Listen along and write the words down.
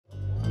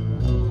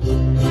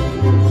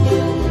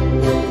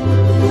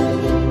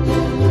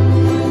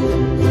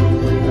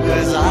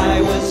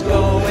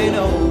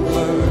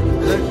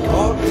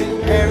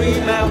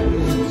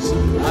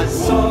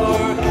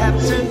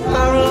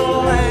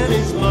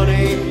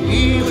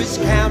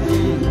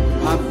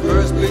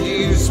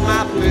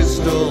my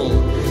pistol,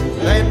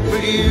 then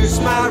produce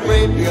my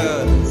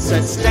rapier.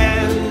 Said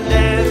stand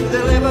and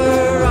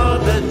deliver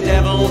on the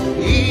devil.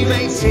 He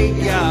may take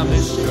ya,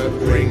 Mr.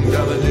 Bring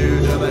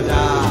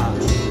dubba-doo-dubba-da.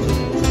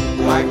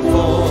 Whack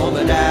for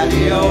my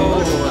daddy-o,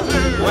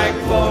 whack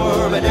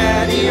for my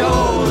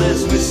daddy-o.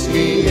 There's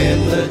whiskey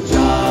in the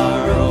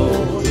jar-o.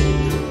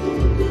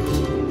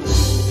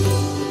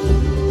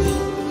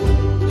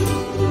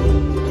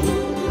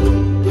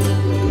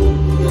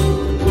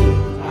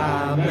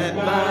 I met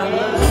my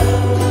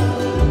love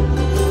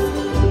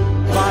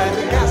by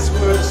the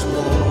gasworks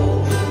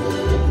wall.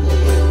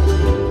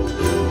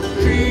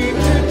 Dream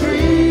to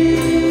dream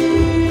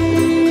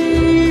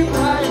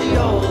by the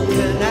old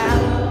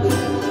canal.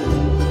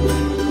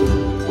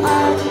 I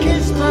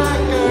kissed my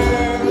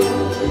girl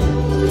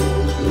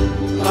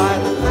by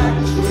the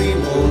factory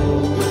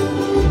wall.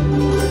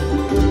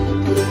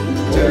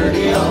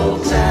 Dirty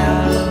old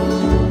town,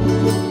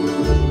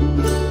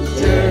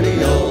 dirty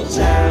old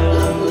town.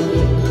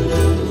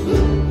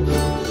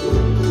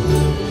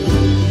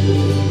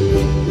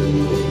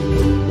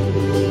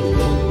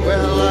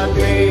 Well, I've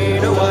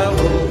been a wild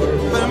rover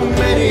for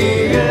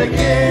many a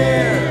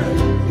year,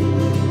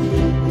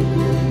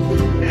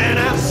 and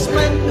I've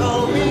spent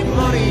all my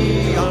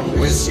money on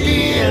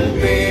whiskey and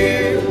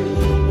beer.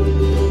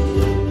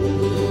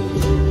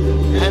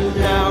 And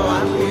now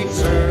I'm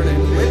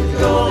returning with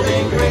gold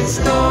and great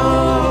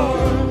store,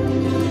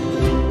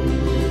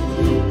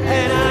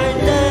 and I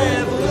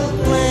never will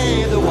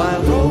play the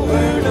wild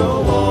rover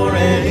no more.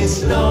 And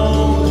it's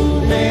no,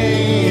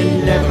 nay,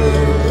 never,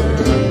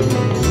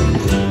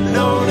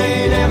 no,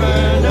 nay,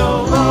 never,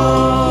 no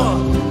more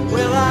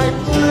will I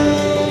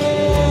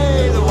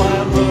play the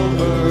wild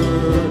rover.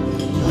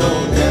 No,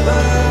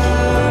 never,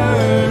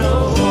 no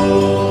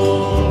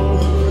more.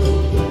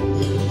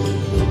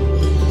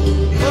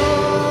 Oh,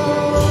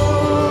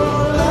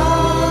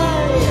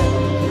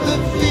 the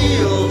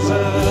fields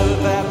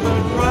of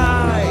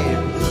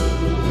Applegride,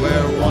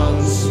 where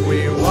once we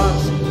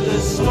watched the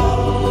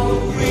small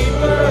green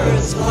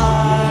birds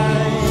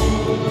fly.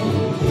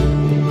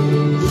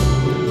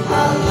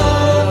 Our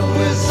love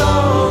was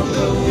on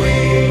the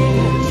wing.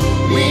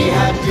 We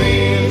had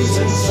dreams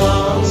and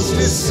songs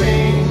to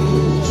sing.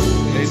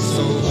 It's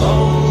so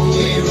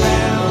lonely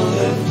round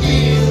the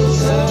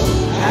fields of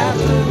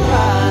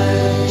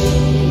Applegride.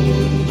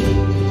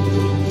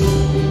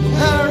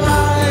 Her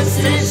eyes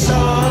they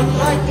shone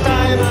like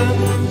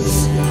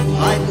diamonds,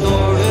 like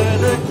Laura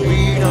the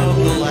queen of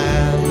the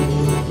land,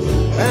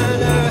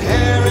 and her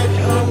hair it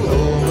hung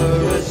over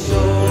her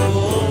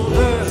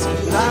shoulders,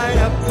 tied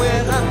up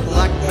with a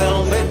black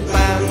velvet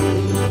band.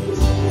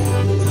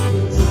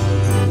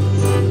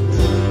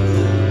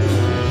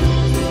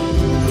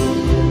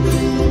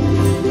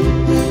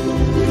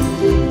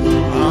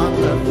 On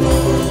the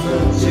 4th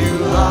of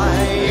July,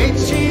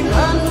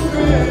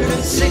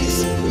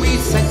 1806, we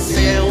set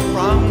sail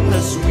from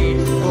the sweet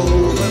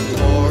Over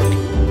Cork.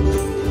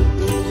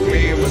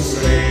 We were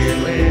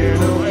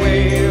sailing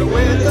away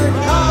with a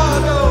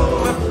cargo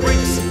of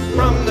bricks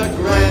from the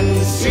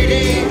Grand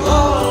City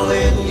Hall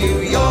in New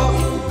York.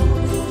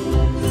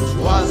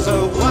 'Twas a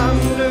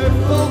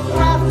wonderful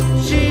craft,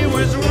 she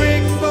was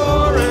rigged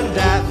fore and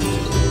aft,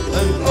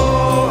 and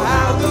oh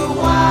how the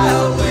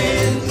wild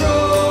wind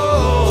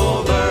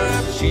drove her.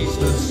 She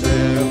stood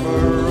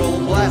several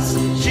blasts,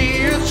 she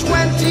had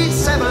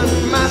 27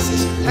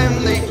 masts, and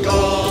they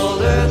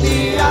called her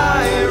the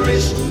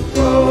Irish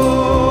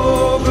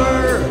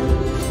Rover.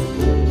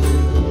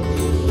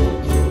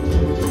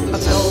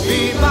 Tell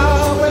me,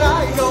 Ma, when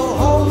I go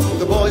home,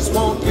 the boys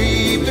won't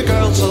leave the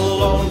girls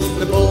alone.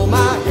 They pull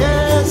my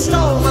hair,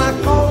 stole my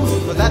comb,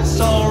 but that's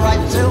alright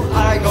till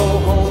I go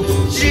home.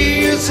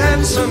 She is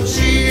handsome,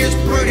 she is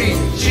pretty,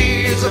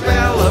 she is a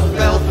belle of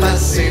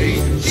Belfast City.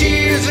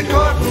 She is a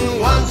courting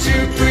 1,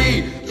 2,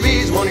 3.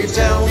 Please won't you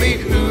tell me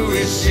who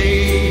is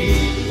she?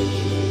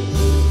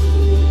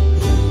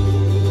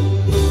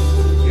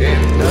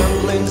 In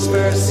Dublin's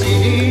fair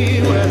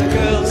city, where the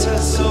girls are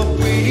so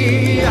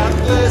pretty, I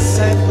first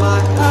set my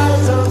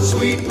eyes on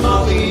sweet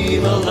Molly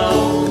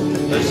Malone.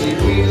 As she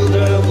wheeled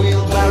her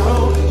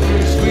wheelbarrow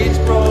through streets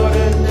broad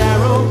and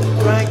narrow,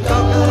 rank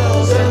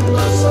cockles and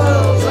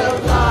mussels,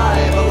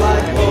 alive,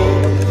 alive,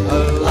 oh,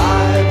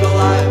 alive,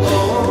 alive,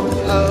 oh,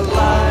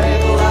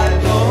 alive,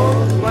 alive,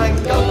 oh, rank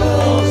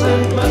cockles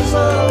and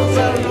mussels,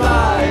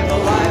 alive,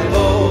 alive, oh.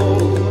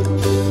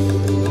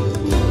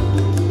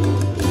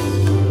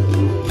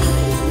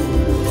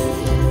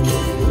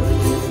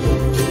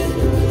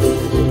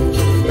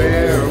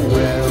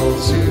 Farewell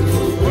to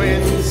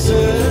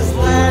Windsor.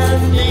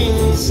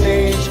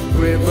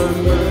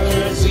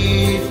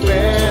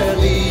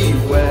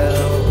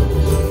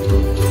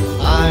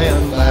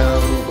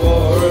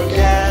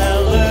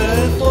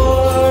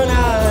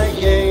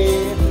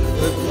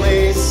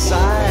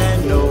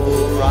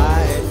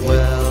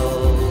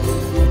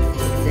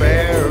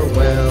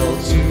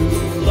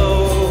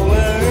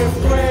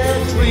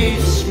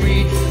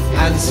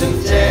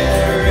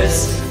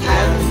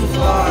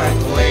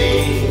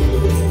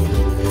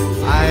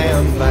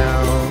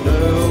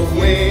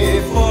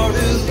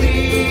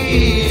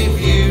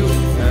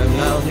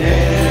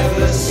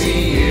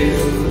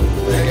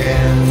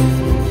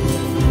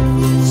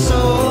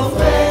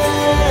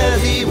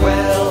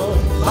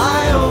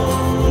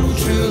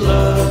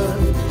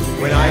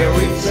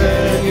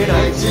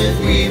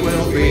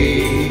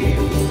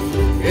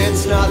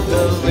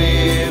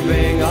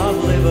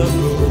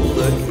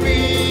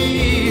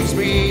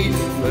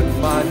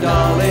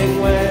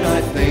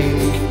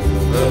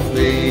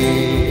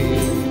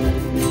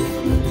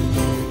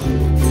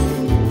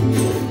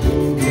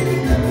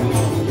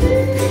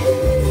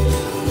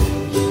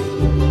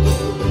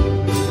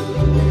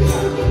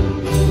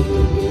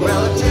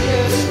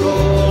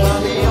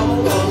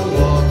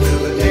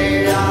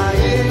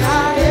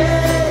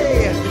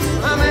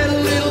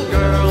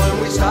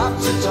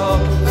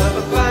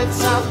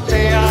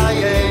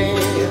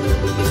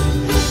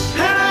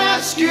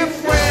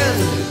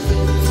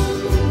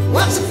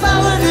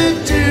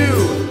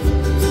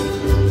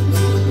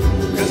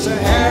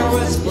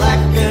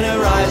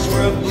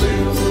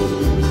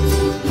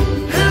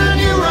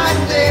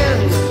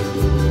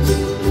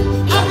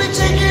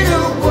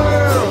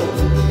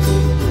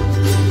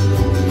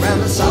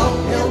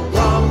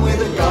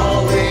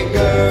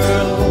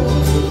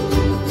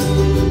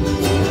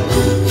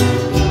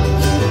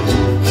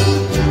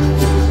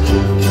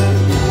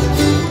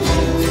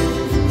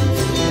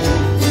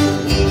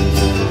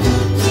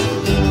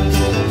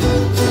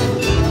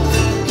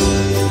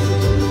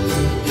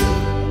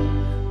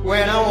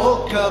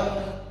 woke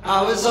up,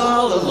 I was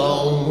all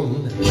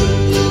alone.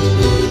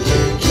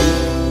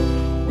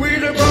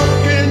 With a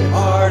broken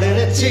heart and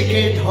a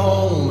ticket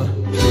home.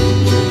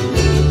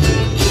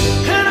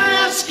 And I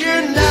ask you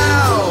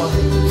now,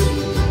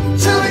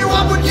 tell me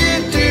what would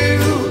you do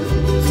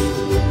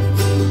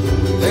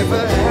if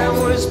her hair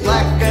was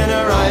black and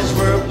her eyes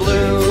were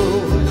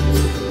blue?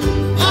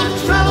 I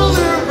traveled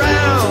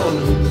around,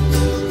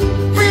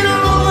 been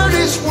all over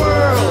this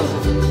world,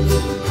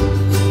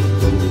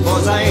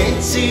 'cause I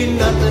ain't seen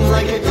nothing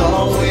like a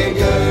Galway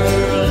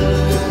girl.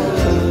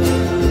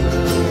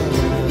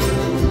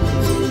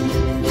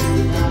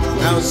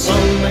 Now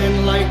some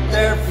men like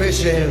their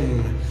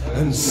fishing,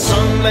 and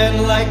some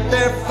men like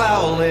their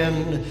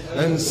fowling,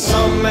 and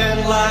some men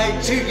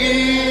like to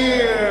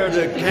hear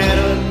the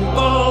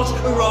cannonballs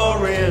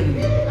roaring.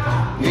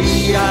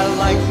 Me, I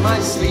like my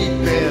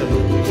sleeping,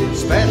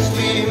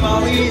 especially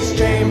Molly's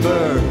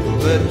chamber.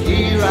 But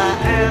here I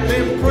am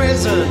in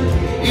prison,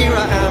 here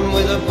I am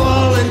with a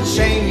ball and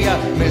chain. You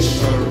miss